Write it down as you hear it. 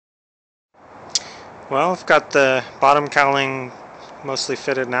Well, I've got the bottom cowling mostly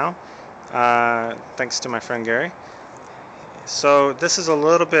fitted now, thanks to my friend Gary. So this is a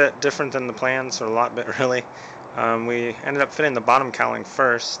little bit different than the plans, or a lot bit really. We ended up fitting the bottom cowling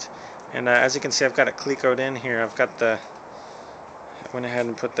first, and as you can see, I've got it clecoed in here. I went ahead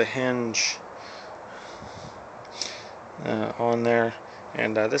and put the hinge on there,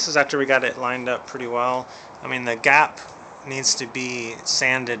 and this is after we got it lined up pretty well. I mean, the gap needs to be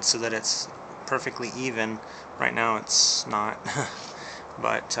sanded so that it's perfectly even. Right now it's not.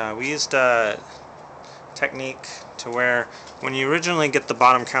 But we used a technique to where when you originally get the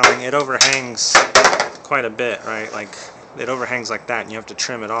bottom cowling, it overhangs quite a bit, right? Like it overhangs like that, and you have to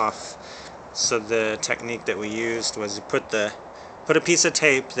trim it off. So the technique that we used was you put a piece of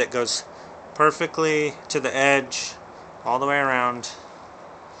tape that goes perfectly to the edge all the way around,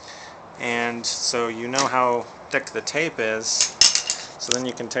 and so you know how thick the tape is. So then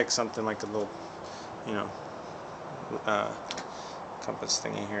you can take something like a little, compass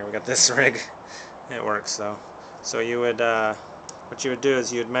thingy here. We got this rig. It works though. So you would, what you would do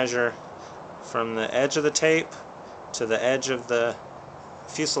is you would measure from the edge of the tape to the edge of the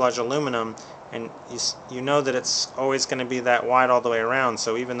fuselage aluminum, and you know that it's always going to be that wide all the way around.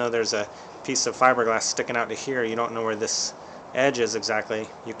 So even though there's a piece of fiberglass sticking out to here, you don't know where this edge is exactly.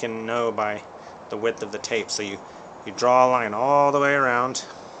 You can know by the width of the tape. So you draw a line all the way around,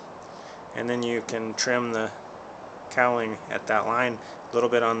 and then you can trim the cowling at that line a little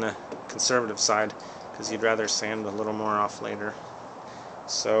bit on the conservative side, because you'd rather sand a little more off later.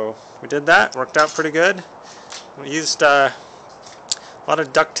 So we did that, worked out pretty good. We used a lot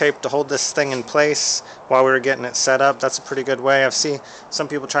of duct tape to hold this thing in place while we were getting it set up. That's a pretty good way. I've seen some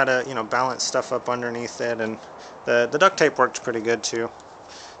people try to balance stuff up underneath it, and the duct tape worked pretty good too.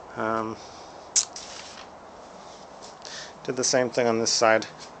 Did the same thing on this side.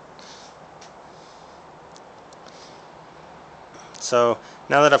 So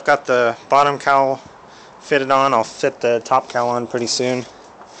now that I've got the bottom cowl fitted on, I'll fit the top cowl on pretty soon.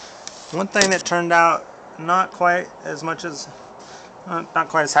 One thing that turned out not quite as happy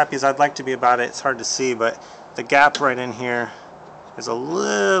as I'd like to be about it, it's hard to see, but the gap right in here is a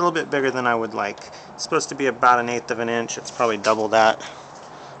little bit bigger than I would like. It's supposed to be about 1/8 of an inch. It's probably double that.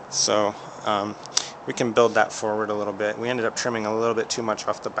 So we can build that forward a little bit. We ended up trimming a little bit too much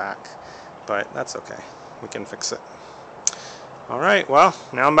off the back, but that's okay. We can fix it. Alright, well,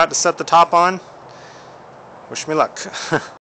 now I'm about to set the top on. Wish me luck.